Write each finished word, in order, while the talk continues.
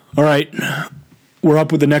All right, we're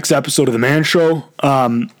up with the next episode of The Man Show.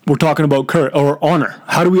 We're talking about courage or honor.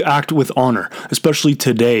 How do we act with honor, especially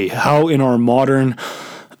today? How in our modern,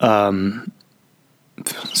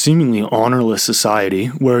 seemingly honorless society,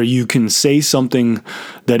 where you can say something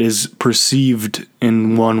that is perceived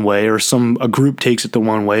in one way, or a group takes it the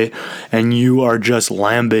one way, and you are just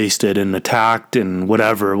lambasted and attacked and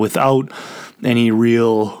whatever, without any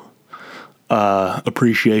real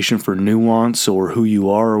appreciation for nuance or who you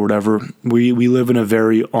are or whatever. We live in a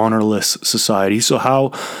very honorless society. So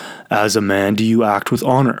how, as a man, do you act with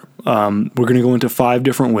honor? We're going to go into 5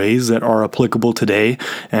 different ways that are applicable today,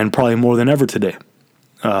 and probably more than ever today.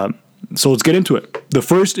 So let's get into it. The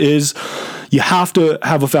first is you have to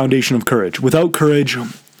have a foundation of courage. Without courage,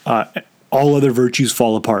 all other virtues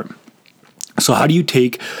fall apart. So how do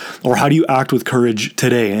you act with courage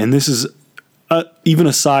today? And this is even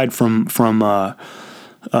aside from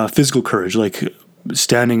physical courage, like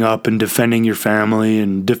standing up and defending your family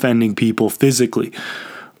and defending people physically,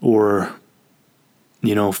 or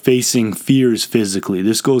facing fears physically.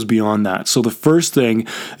 This goes beyond that. So the first thing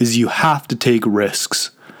is you have to take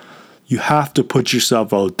risks. You have to put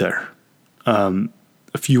yourself out there. A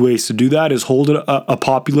few ways to do that is hold a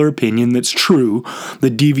popular opinion that's true,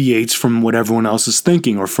 that deviates from what everyone else is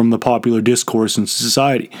thinking or from the popular discourse in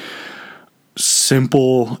society.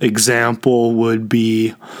 Simple example would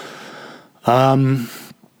be the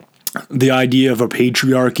idea of a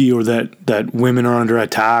patriarchy, or that women are under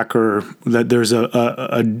attack, or that there's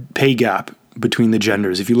a pay gap between the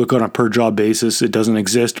genders. If you look on a per job basis, it doesn't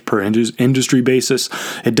exist. Per industry basis,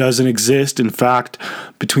 it doesn't exist. In fact,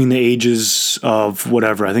 between the ages of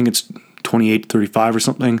whatever, I think it's 28 to 35 or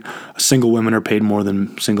something, single women are paid more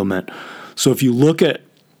than single men. So if you look at,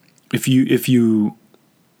 if you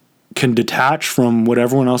can detach from what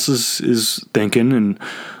everyone else is thinking, and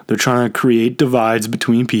they're trying to create divides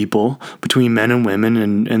between people, between men and women,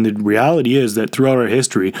 and the reality is that throughout our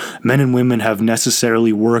history, men and women have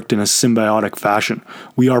necessarily worked in a symbiotic fashion.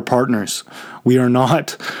 We are partners. We are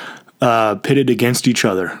not pitted against each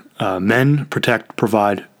other. Men protect,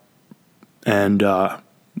 provide, and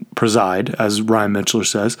preside, as Ryan Mitchell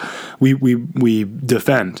says. We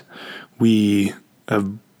defend. We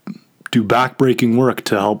do backbreaking work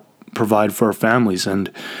to help provide for our families, and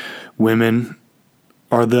women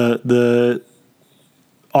are the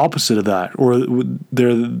opposite of that, or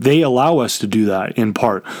they allow us to do that in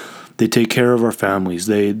part. They take care of our families.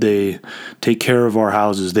 They take care of our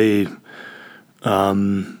houses. They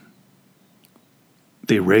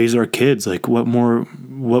raise our kids. Like, what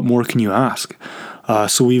more can you ask?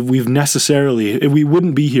 So we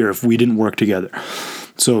wouldn't be here if we didn't work together.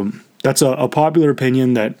 So that's a popular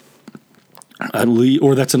opinion that,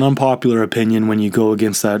 or that's an unpopular opinion when you go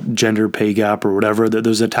against that gender pay gap or whatever, that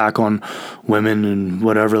there's attack on women and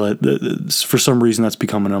whatever. For some reason, that's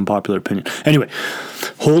become an unpopular opinion. Anyway,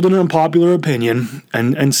 hold an unpopular opinion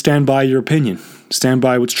and stand by your opinion. Stand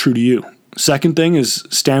by what's true to you. Second thing is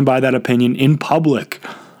stand by that opinion in public,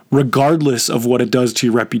 regardless of what it does to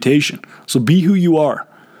your reputation. So be who you are.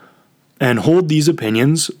 And hold these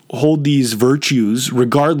opinions, hold these virtues,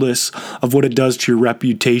 regardless of what it does to your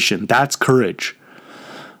reputation. That's courage.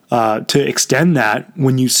 To extend that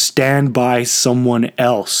when you stand by someone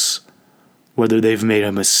else, whether they've made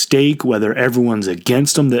a mistake, whether everyone's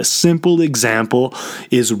against them. The simple example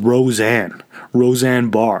is Roseanne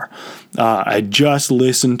Barr. I just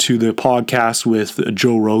listened to the podcast with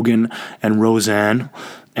Joe Rogan and Roseanne,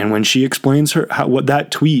 and when she explains what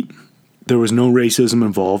that tweet, there was no racism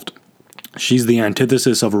involved. She's the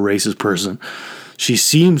antithesis of a racist person. She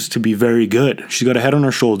seems to be very good. She's got a head on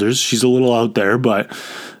her shoulders. She's a little out there, but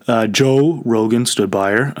Joe Rogan stood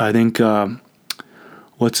by her. I think,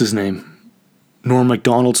 what's his name? Norm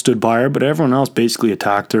Macdonald stood by her, but everyone else basically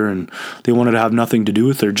attacked her, and they wanted to have nothing to do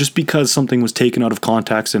with her just because something was taken out of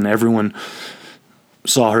context and everyone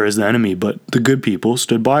saw her as the enemy. But the good people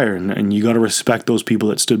stood by her, and you got to respect those people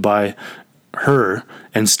that stood by her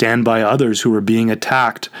and stand by others who are being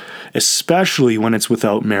attacked, especially when it's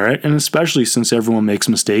without merit, and especially since everyone makes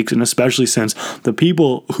mistakes, and especially since the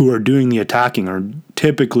people who are doing the attacking are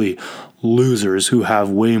typically losers who have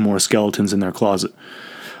way more skeletons in their closet.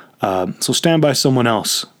 So stand by someone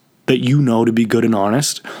else that you know to be good and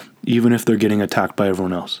honest, even if they're getting attacked by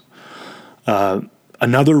everyone else.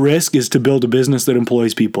 Another risk is to build a business that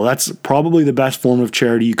employs people. That's probably the best form of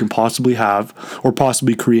charity you can possibly have or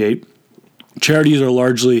possibly create. Charities are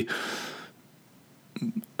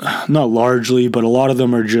not largely, but a lot of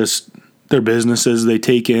them are just, they're businesses. They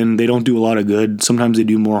don't do a lot of good. Sometimes they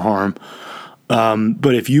do more harm.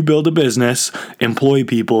 But if you build a business, employ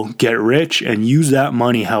people, get rich, and use that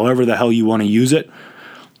money however the hell you want to use it,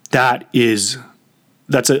 that's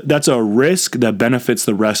a risk that benefits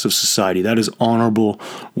the rest of society. That is honorable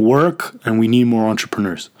work, and we need more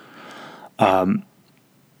entrepreneurs.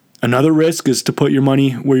 Another risk is to put your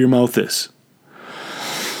money where your mouth is.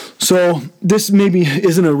 So this maybe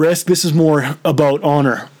isn't a risk. This is more about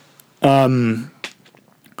honor.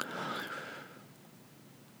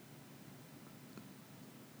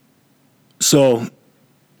 So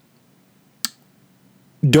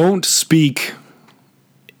don't speak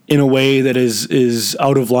in a way that is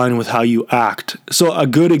out of line with how you act. So a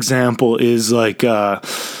good example is like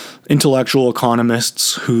intellectual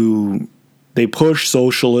economists who they push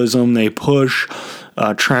socialism, they push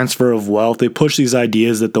transfer of wealth, they push these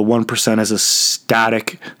ideas that the 1% is a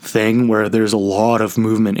static thing where there's a lot of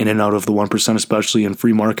movement in and out of the 1%, especially in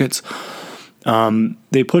free markets.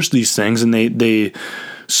 They push these things and they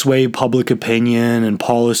sway public opinion and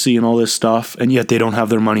policy and all this stuff, and yet they don't have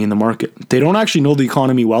their money in the market. They don't actually know the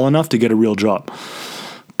economy well enough to get a real job.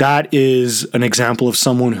 That is an example of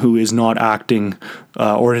someone who is not acting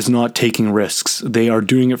or is not taking risks. They are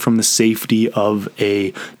doing it from the safety of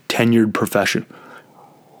a tenured profession.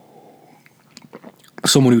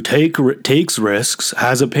 Someone who takes risks,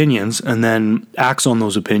 has opinions, and then acts on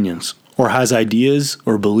those opinions, or has ideas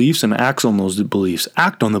or beliefs and acts on those beliefs.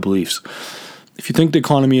 Act on the beliefs. If you think the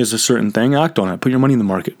economy is a certain thing, act on it. Put your money in the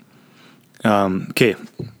market. Okay,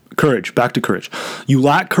 courage. Back to courage. You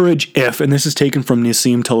lack courage if, and this is taken from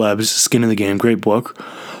Nassim Taleb's Skin in the Game, great book.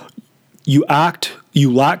 You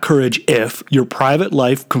lack courage if your private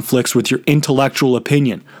life conflicts with your intellectual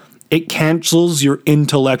opinion. It cancels your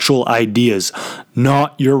intellectual ideas,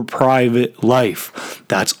 not your private life.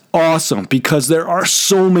 That's awesome because there are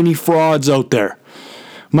so many frauds out there.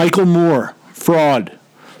 Michael Moore, fraud,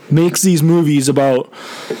 makes these movies about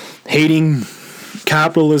hating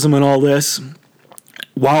capitalism and all this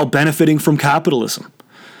while benefiting from capitalism.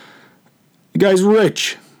 The guy's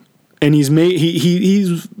rich, and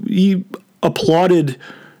he applauded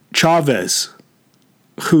Chavez,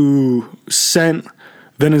 who sent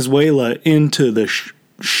Venezuela into the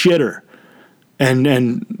shitter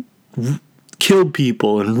and killed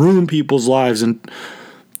people and ruined people's lives and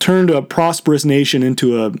turned a prosperous nation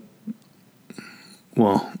into a,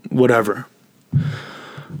 well, whatever.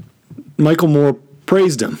 Michael Moore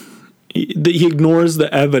praised him. He ignores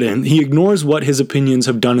the evidence. He ignores what his opinions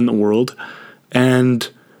have done in the world and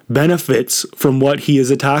benefits from what he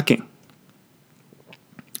is attacking.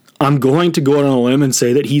 I'm going to go out on a limb and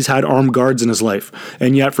say that he's had armed guards in his life,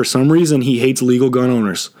 and yet for some reason he hates legal gun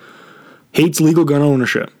owners. Hates legal gun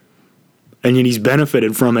ownership. And yet he's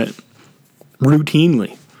benefited from it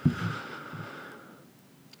routinely.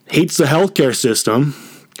 Hates the healthcare system,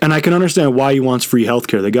 and I can understand why he wants free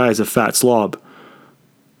healthcare. The guy is a fat slob.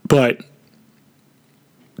 But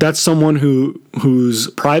that's someone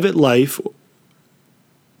whose private life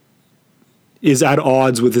is at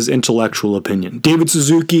odds with his intellectual opinion. David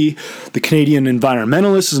Suzuki, the Canadian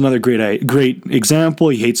environmentalist, is another great example.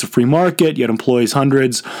 He hates the free market, yet employs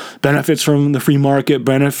hundreds, benefits from the free market,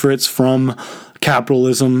 benefits from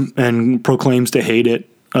capitalism, and proclaims to hate it.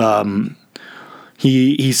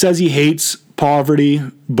 He says he hates poverty,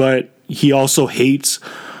 but he also hates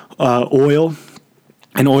oil.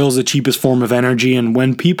 And oil is the cheapest form of energy. And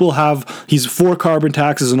when people he's for carbon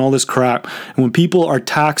taxes and all this crap. And when people are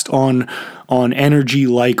taxed on energy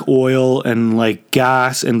like oil and like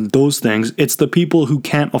gas and those things, it's the people who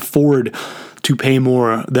can't afford to pay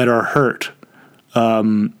more that are hurt.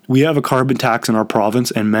 We have a carbon tax in our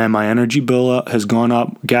province, and man, my energy bill has gone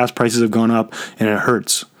up, gas prices have gone up, and it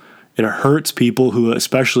hurts. It hurts people who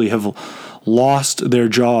especially have lost their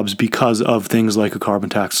jobs because of things like a carbon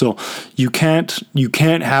tax. So you can't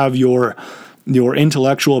have your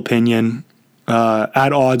intellectual opinion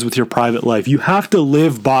at odds with your private life. You have to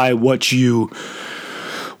live by what you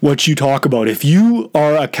talk about. If you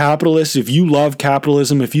are a capitalist, if you love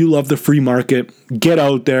capitalism, if you love the free market, get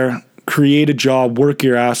out there, create a job, work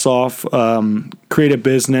your ass off, create a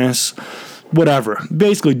business, whatever.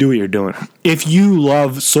 Basically do what you're doing. If you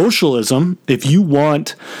love socialism, if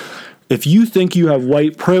you think you have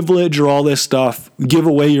white privilege or all this stuff, give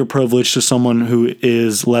away your privilege to someone who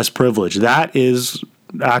is less privileged. That is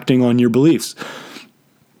acting on your beliefs.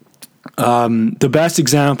 The best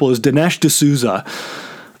example is Dinesh D'Souza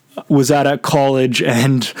was at a college,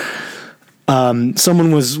 and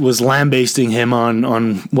someone was lambasting him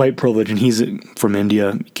on white privilege, and he's from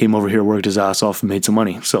India, came over here, worked his ass off, and made some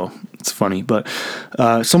money. So it's funny. But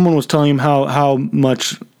someone was telling him how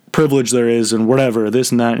much privilege there is and whatever,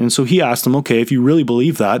 this and that. And so he asked him, okay, if you really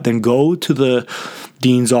believe that, then go to the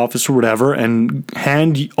dean's office or whatever and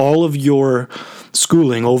hand all of your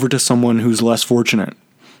schooling over to someone who's less fortunate.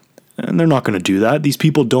 And they're not going to do that. These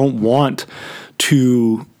people don't want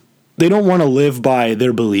to live by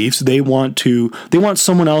their beliefs. They want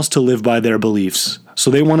someone else to live by their beliefs. So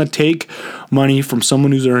they want to take money from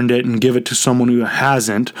someone who's earned it and give it to someone who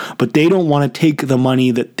hasn't, but they don't want to take the money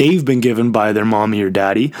that they've been given by their mommy or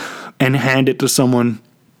daddy and hand it to someone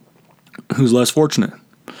who's less fortunate.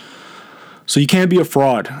 So you can't be a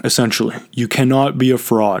fraud, essentially. You cannot be a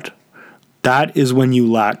fraud. That is when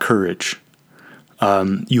you lack courage.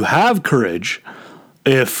 You have courage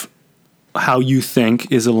if how you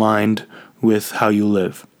think is aligned with how you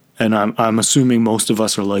live. And I'm assuming most of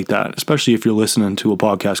us are like that, especially if you're listening to a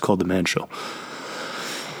podcast called The Man Show.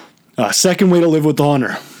 Second way to live with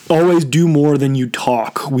honor. Always do more than you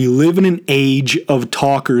talk. We live in an age of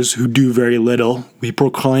talkers who do very little. We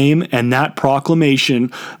proclaim, and that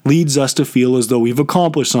proclamation leads us to feel as though we've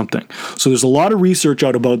accomplished something. So there's a lot of research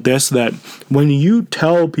out about this, that when you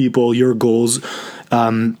tell people your goals,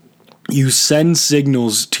 you send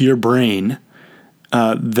signals to your brain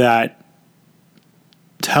that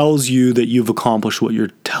tells you that you've accomplished what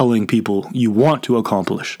you're telling people you want to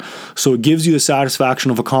accomplish. So it gives you the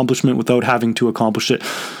satisfaction of accomplishment without having to accomplish it.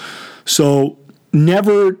 So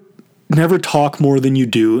never talk more than you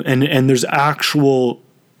do. And there's actual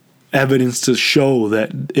evidence to show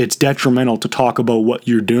that it's detrimental to talk about what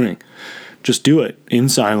you're doing. Just do it in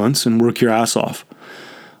silence and work your ass off.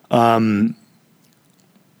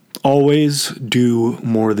 Always do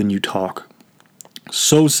more than you talk.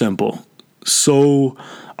 So simple. So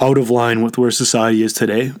out of line with where society is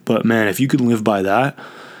today. But man, if you can live by that,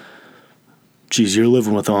 geez, you're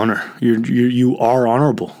living with honor. You are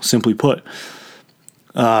honorable, simply put.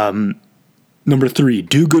 Number 3,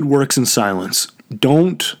 do good works in silence.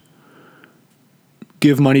 Don't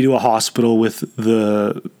give money to a hospital with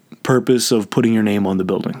the purpose of putting your name on the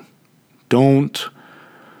building. Don't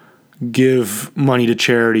give money to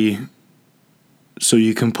charity so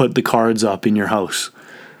you can put the cards up in your house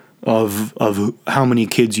of how many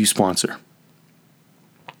kids you sponsor.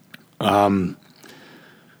 You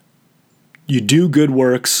do good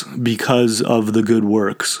works because of the good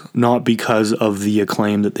works, not because of the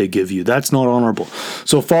acclaim that they give you. That's not honorable.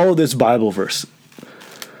 So follow this Bible verse.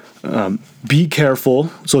 Be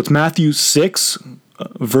careful. So it's Matthew 6,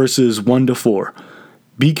 verses 1-4.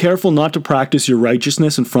 Be careful not to practice your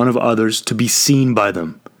righteousness in front of others to be seen by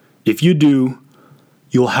them. If you do,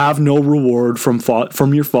 you'll have no reward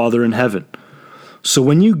from your Father in heaven. So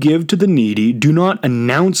when you give to the needy, do not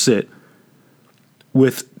announce it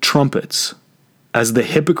with trumpets, as the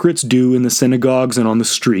hypocrites do in the synagogues and on the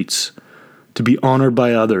streets, to be honored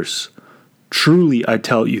by others. Truly, I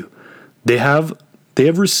tell you, they have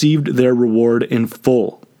received their reward in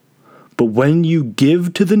full. But when you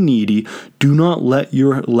give to the needy, do not let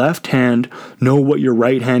your left hand know what your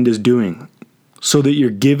right hand is doing, so that your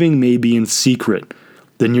giving may be in secret.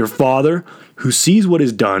 Then your Father, who sees what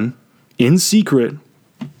is done in secret,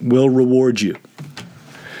 will reward you.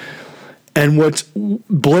 And what's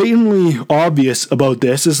blatantly obvious about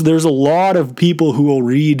this is there's a lot of people who will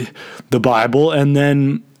read the Bible and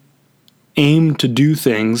then aim to do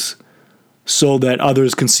things so that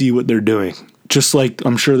others can see what they're doing. Just like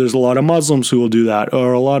I'm sure there's a lot of Muslims who will do that,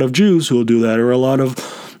 or a lot of Jews who will do that, or a lot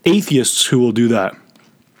of atheists who will do that,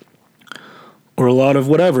 or a lot of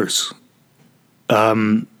whatevers.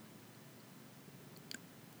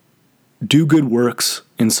 Do good works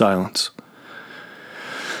in silence.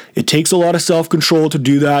 It takes a lot of self-control to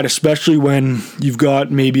do that, especially when you've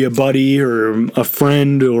got maybe a buddy or a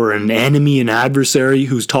friend or an enemy, an adversary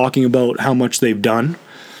who's talking about how much they've done.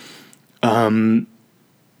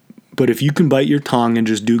 But if you can bite your tongue and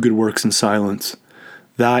just do good works in silence,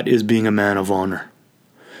 that is being a man of honor.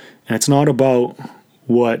 And it's not about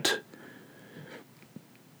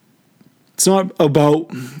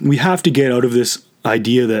we have to get out of this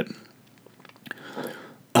idea that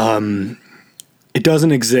it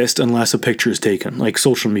doesn't exist unless a picture is taken, like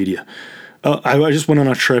social media. I just went on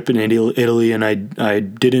a trip in Italy, and I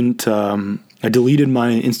deleted my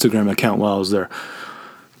Instagram account while I was there,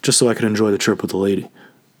 just so I could enjoy the trip with the lady.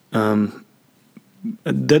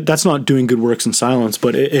 That's not doing good works in silence,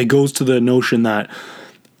 but it goes to the notion that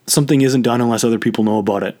something isn't done unless other people know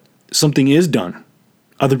about it. Something is done.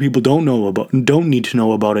 Other people don't need to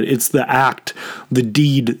know about it. It's the act, the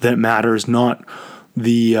deed that matters, not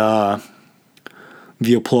the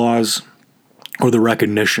applause or the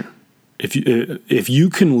recognition. If you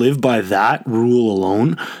can live by that rule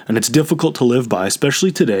alone, and it's difficult to live by,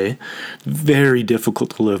 especially today, very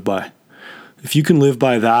difficult to live by. If you can live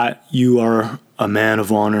by that, you are a man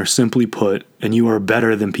of honor, simply put, and you are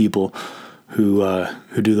better than people who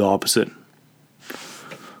do the opposite.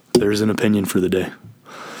 There's an opinion for the day.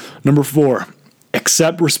 Number 4,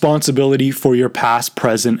 accept responsibility for your past,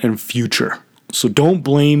 present, and future. So don't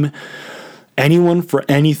blame anyone for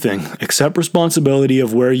anything. Accept responsibility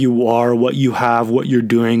of where you are, what you have, what you're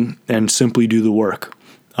doing, and simply do the work.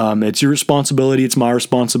 It's your responsibility. It's my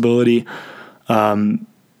responsibility.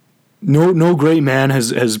 No great man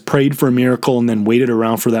has prayed for a miracle and then waited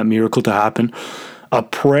around for that miracle to happen. A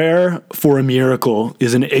prayer for a miracle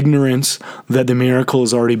is an ignorance that the miracle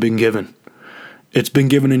has already been given. It's been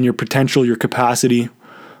given in your potential, your capacity,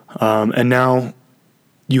 and now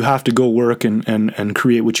you have to go work and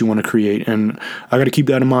create what you want to create. And I got to keep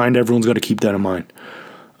that in mind. Everyone's got to keep that in mind.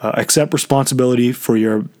 Accept responsibility for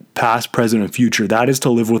your past, present, and future. That is to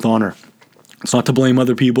live with honor. It's not to blame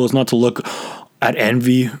other people. It's not to look at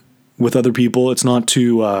envy with other people. It's not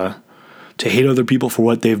to hate other people for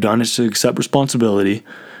what they've done. It's to accept responsibility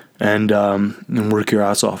and work your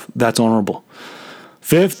ass off. That's honorable.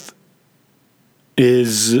 5th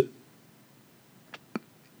is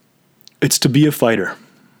it's to be a fighter.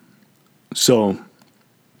 So,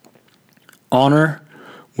 honor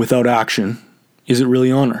without action, is it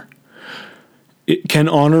really honor? Can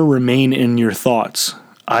honor remain in your thoughts?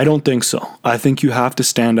 I don't think so. I think you have to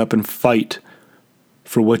stand up and fight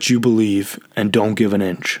for what you believe and don't give an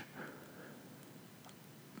inch.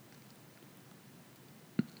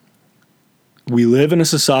 We live in a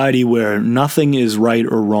society where nothing is right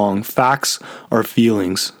or wrong. Facts are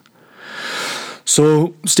feelings.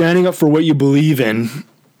 So standing up for what you believe in,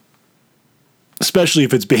 especially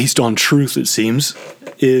if it's based on truth, it seems,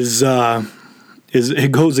 is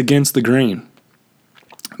it goes against the grain.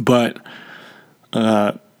 But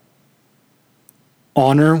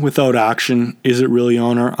honor without action, is it really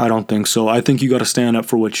honor? I don't think so. I think you got to stand up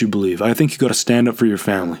for what you believe. I think you got to stand up for your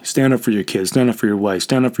family, stand up for your kids, stand up for your wife,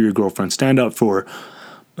 stand up for your girlfriend, stand up for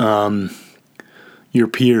your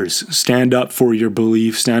peers, stand up for your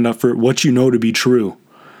belief, stand up for what you know to be true.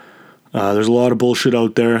 There's a lot of bullshit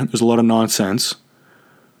out there. There's a lot of nonsense.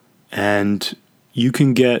 And you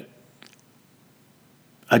can get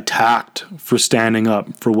attacked for standing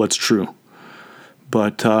up for what's true.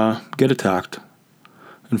 But get attacked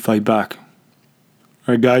and fight back.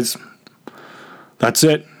 All right, guys. That's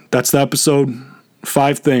it. That's the episode.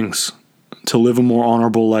 5 things to live a more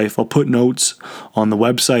honorable life. I'll put notes on the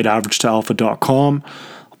website, averagetoalpha.com.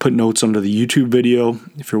 I'll put notes under the YouTube video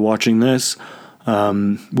if you're watching this.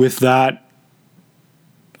 With that,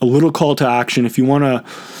 a little call to action. If you want a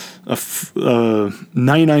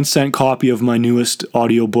 99-cent copy of my newest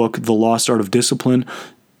audiobook, The Lost Art of Discipline,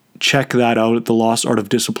 check that out at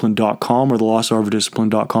thelostartofdiscipline.com or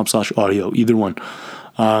thelostartofdiscipline.com/audio, either one.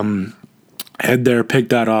 Head there, pick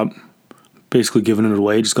that up. Basically giving it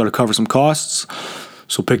away. Just got to cover some costs.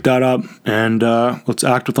 So pick that up and let's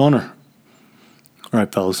act with honor. All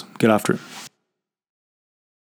right, fellas, get after it.